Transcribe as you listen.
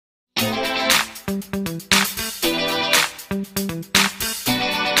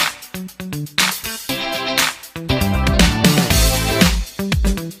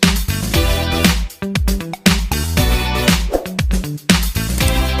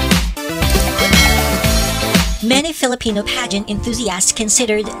Many Filipino pageant enthusiasts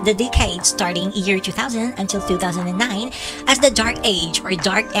considered the decade starting year 2000 until 2009 as the dark age or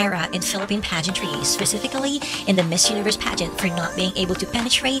dark era in Philippine pageantry, specifically in the Miss Universe pageant for not being able to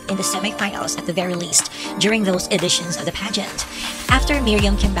penetrate in the semifinals at the very least during those editions of the pageant. After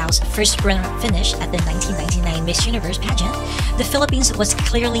Miriam Kimbao's first runner-up finish at the 1999 Miss Universe pageant, the Philippines was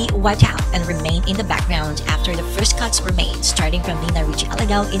clearly wiped out and remained in the background after the first cuts were made, starting from Lina Ricci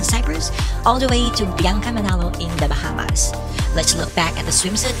Alagao in Cyprus all the way to Bianca Manalo in the Bahamas. Let's look back at the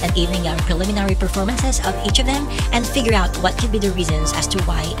swimsuit and evening gown preliminary performances of each of them and figure out what could be the reasons as to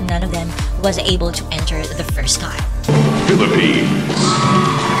why none of them was able to enter the first time. Philippines.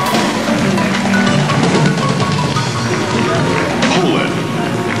 Poland.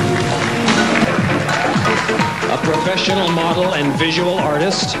 A professional model and visual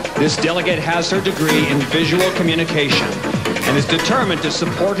artist, this delegate has her degree in visual communication and is determined to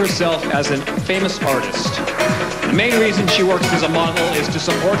support herself as a famous artist. The main reason she works as a model is to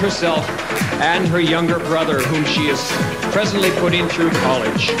support herself and her younger brother, whom she is presently putting through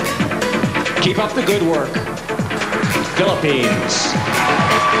college. Keep up the good work. Philippines.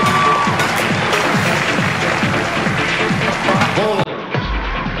 Poland.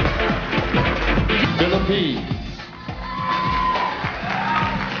 Philippines.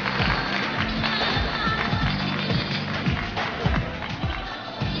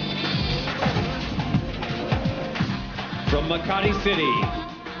 From Makati City,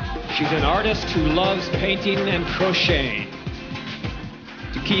 she's an artist who loves painting and crocheting.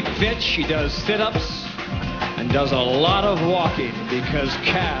 To keep fit, she does sit-ups and does a lot of walking because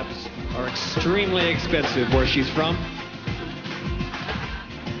cabs are extremely expensive where she's from.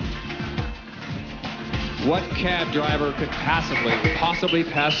 What cab driver could possibly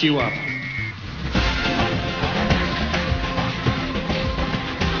pass you up?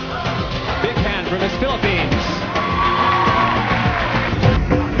 Big hand for Miss Philippines.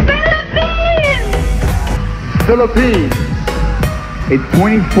 Philippines. A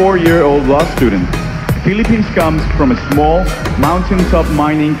 24-year-old law student, Philippines comes from a small mountaintop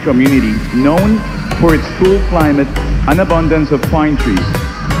mining community known for its cool climate and abundance of pine trees.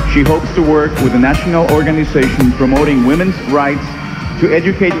 She hopes to work with a national organization promoting women's rights to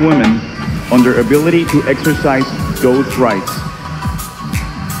educate women on their ability to exercise those rights.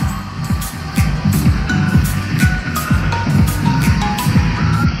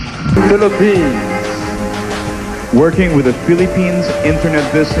 Philippines. Working with the Philippines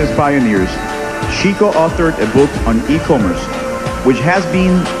internet business pioneers, she co-authored a book on e-commerce, which has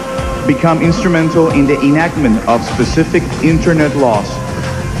become instrumental in the enactment of specific internet laws.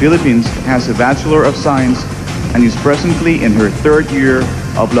 Philippines has a Bachelor of Science and is presently in her third year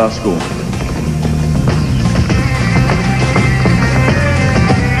of law school.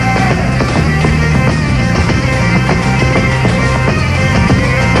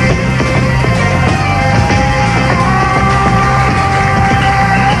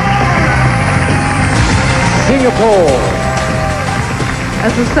 Singapore.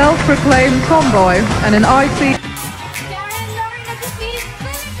 As a self-proclaimed tomboy and an IT...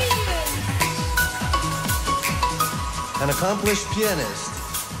 An accomplished pianist,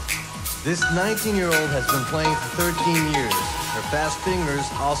 this 19-year-old has been playing for 13 years. Her fast fingers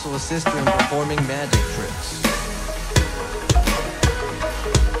also assist her in performing magic tricks.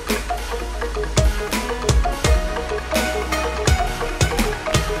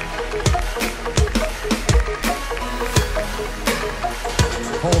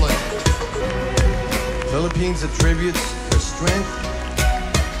 Poland. Philippines attributes her strength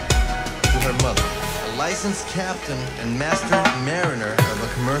to her mother, a licensed captain and master mariner of a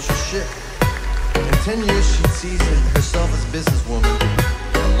commercial ship. In 10 years, she sees herself as a businesswoman,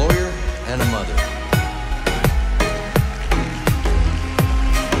 a lawyer, and a mother.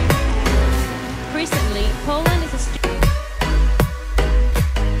 Recently, Poland is a Philippines.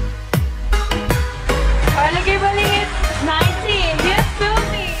 19, yes,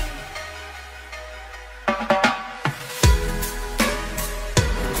 Philippines.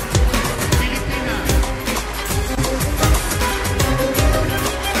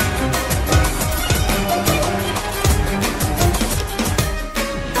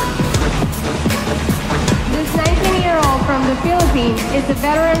 This 19-year-old from the Philippines is a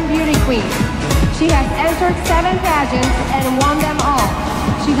veteran beauty queen. She has entered 7 pageants and won them all.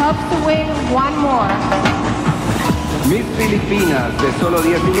 She hopes to win one more. Miss Filipinas, de solo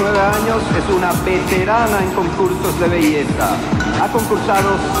 19 años, es una veterana en concursos de belleza. Ha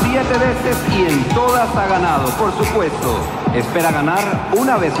concursado 7 veces y en todas ha ganado, por supuesto. Espera ganar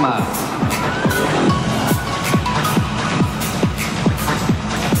una vez más.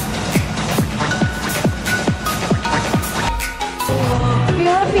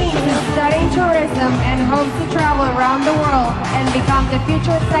 tourism and hopes to travel around the world and become the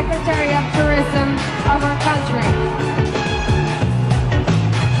future Secretary of Tourism of our country.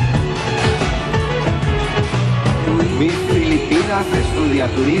 Miss Filipinas estudia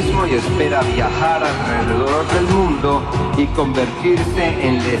turismo y espera viajar alrededor del mundo y convertirse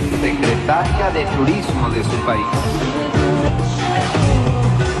en la secretaria de turismo de su país.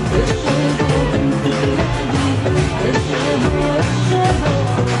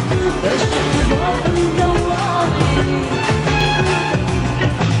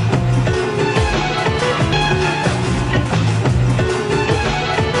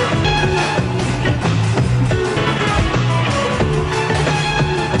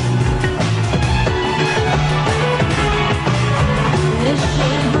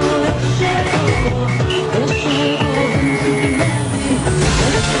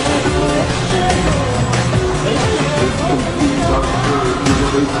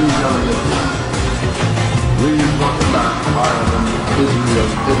 Please welcome back Ireland, Israel,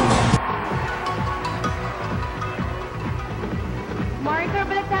 Italy. Marker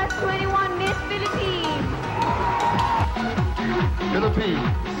for the class 21, Miss Philippines. Philippines.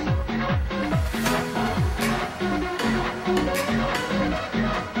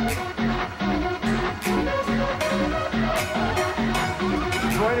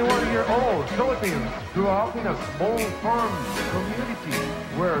 Philippines grew up in a small farm community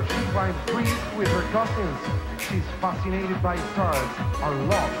where she climbs trees with her cousins. She's fascinated by stars and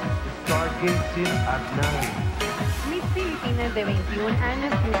loves stargazing at night. Miss Filipinas de 21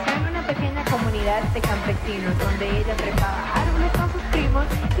 años creció en una pequeña comunidad de campesinos donde ella trepaba árboles con sus primos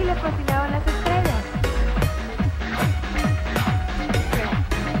y le fascinaban las estrellas.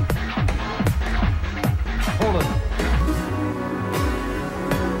 Poland.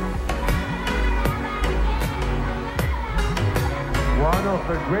 One of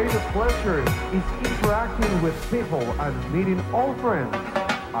her greatest pleasures is interacting with people and meeting old friends,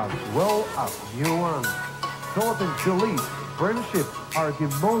 as well as new ones. Philippines believes friendships are the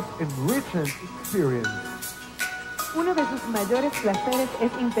most enriching experience. Uno de sus mayores placeres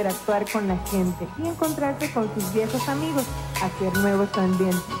es interactuar con la gente y encontrarse con sus viejos amigos, hacer nuevos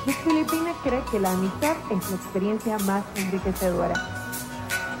también. Miss Filipinas cree que la amistad es la experiencia más enriquecedora.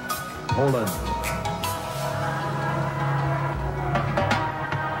 Poland.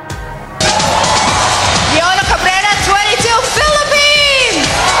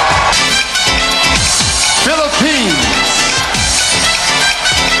 Philippines.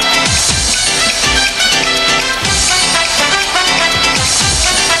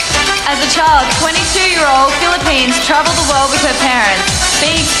 As a child, 22-year-old Philippines traveled the world with her parents.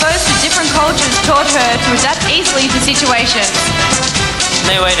 Being exposed to different cultures taught her to adapt easily to situations. ใ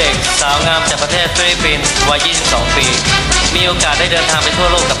นวัยเด็กสาวงามจากประเทศฟิลิปปินส์วัย 22 ปี มีโอกาสได้เดินทางไปทั่ว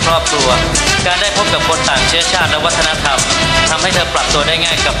โลกกับครอบครัว การได้พบกับคนต่างเชื้อชาติและวัฒนธรรมทำให้เธอปรับตัวได้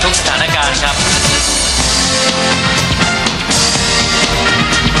ง่ายกับทุกสถานการณ์ครับ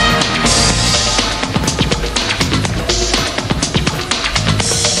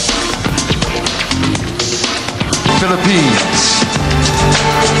Philippines.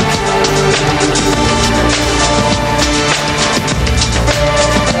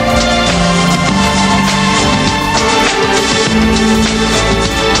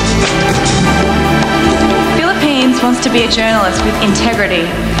 Philippines wants to be a journalist with integrity.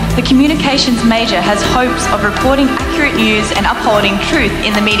 The communications major has hopes of reporting accurate news and upholding truth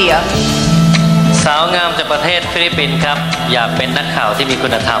in the media. สาวงามจากประเทศฟิลิปปินส์ครับอยากเป็นนักข่าวที่มีคุ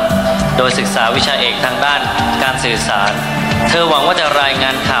ณธรรมโดยศึกษาวิชาเอกทางด้านการสื่อสารเธอหวังว่าจะรายงา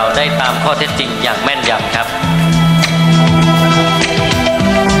นข่าวได้ตามข้อเท็จจริงอย่างแม่นยำครับ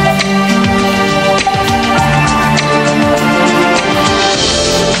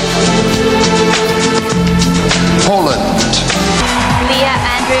Poland. Leah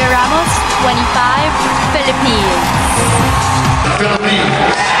Andrea Ramos, 25, Philippines.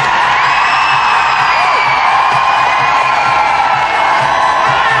 Philippines.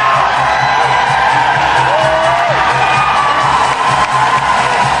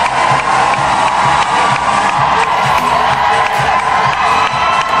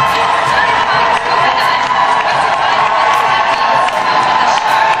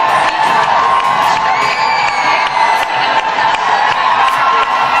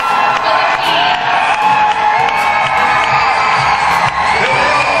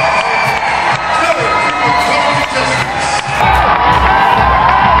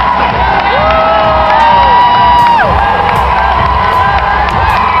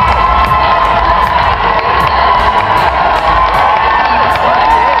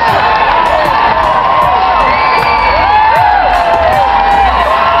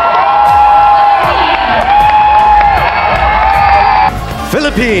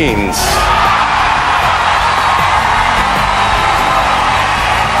 Philippines.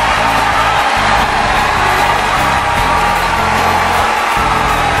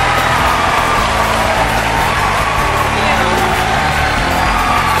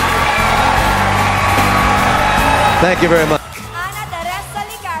 Thank you very much.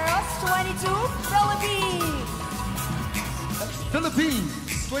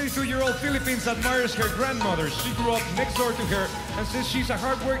 22-year-old Philippines admires her grandmother. She grew up next door to her and says she's a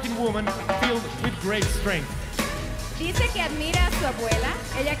hardworking woman filled with great strength. Dice que admira a su abuela.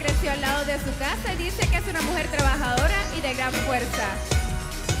 Ella creció al lado de su casa y dice que es una mujer trabajadora y de gran fuerza.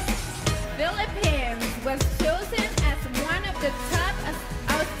 Philippines was chosen as one of the top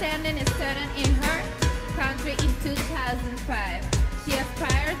outstanding students in her country in 2005. She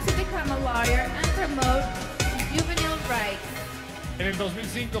aspired to become a lawyer and promote juvenile rights. En el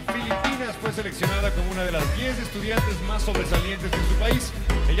 2005, Filipinas fue seleccionada como una de las 10 estudiantes más sobresalientes de su país.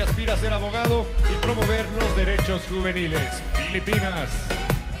 Ella aspira a ser abogado y promover los derechos juveniles. Filipinas.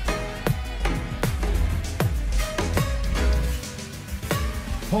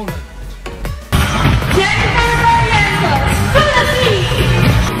 Poland.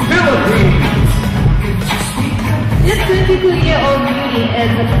 This 22-year-old beauty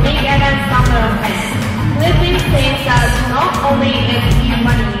is a big and summer fan. Philippines says that not only is he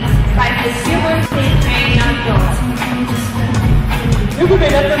money, but his humor stays very natural. Nếu quý vị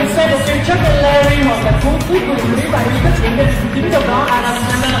đã từng xem một phim Chuck and Larry hoặc là cuốn Thuyết Quyền Lý và Yêu Thích Diễn Định chính trong đó Adam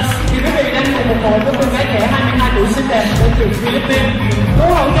Sandler thì quý vị đang cùng một hội với cô gái trẻ 22 tuổi xinh đẹp đến từ Philippines. Cố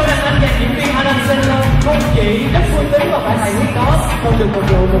hậu cho đàn anh chàng diễn viên Adam Sandler không chỉ rất vui tính và phải hài hước đó, còn được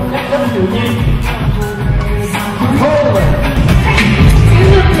bộc lộ một cách rất tự nhiên.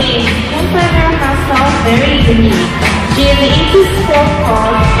 Philippines, consider herself very unique. She is into sport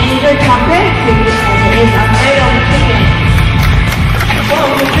called Angel Chocolate, and is afraid of chicken. Có một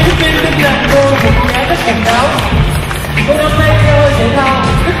người Philippines tên là cô, một cô gái rất cảnh cáo. Cô năm nay chơi thể thao,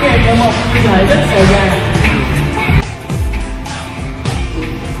 rất nghề thợ mộc, nhưng lại rất sợ gà.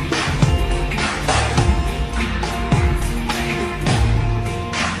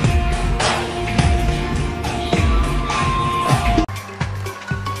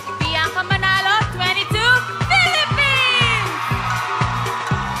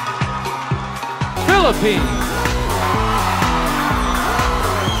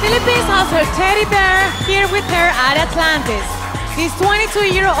 Philippines has her teddy bear here with her at Atlantis. This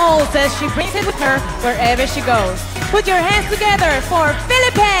 22-year-old says she brings it with her wherever she goes. Put your hands together for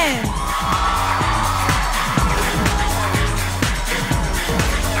Philippines!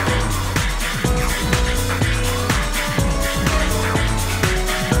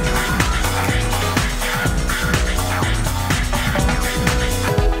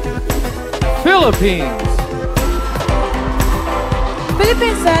 Philippines.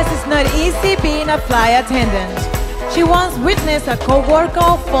 Philippines says it's not easy being a flight attendant. She once witnessed a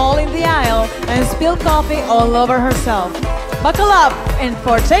co-worker fall in the aisle and spill coffee all over herself. Buckle up and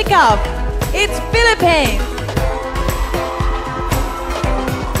for takeoff, it's Philippines!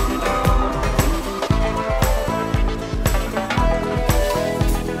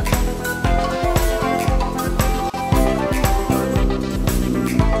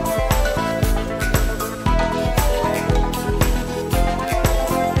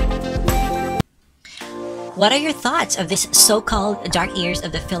 What are your thoughts of this so-called dark years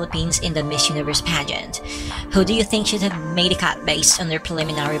of the Philippines in the Miss Universe pageant? Who do you think should have made a cut based on their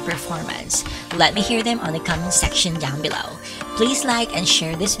preliminary performance? Let me hear them on the comment section down below. Please like and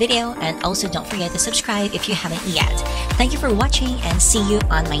share this video, and also don't forget to subscribe if you haven't yet. Thank you for watching and see you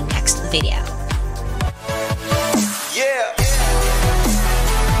on my next video.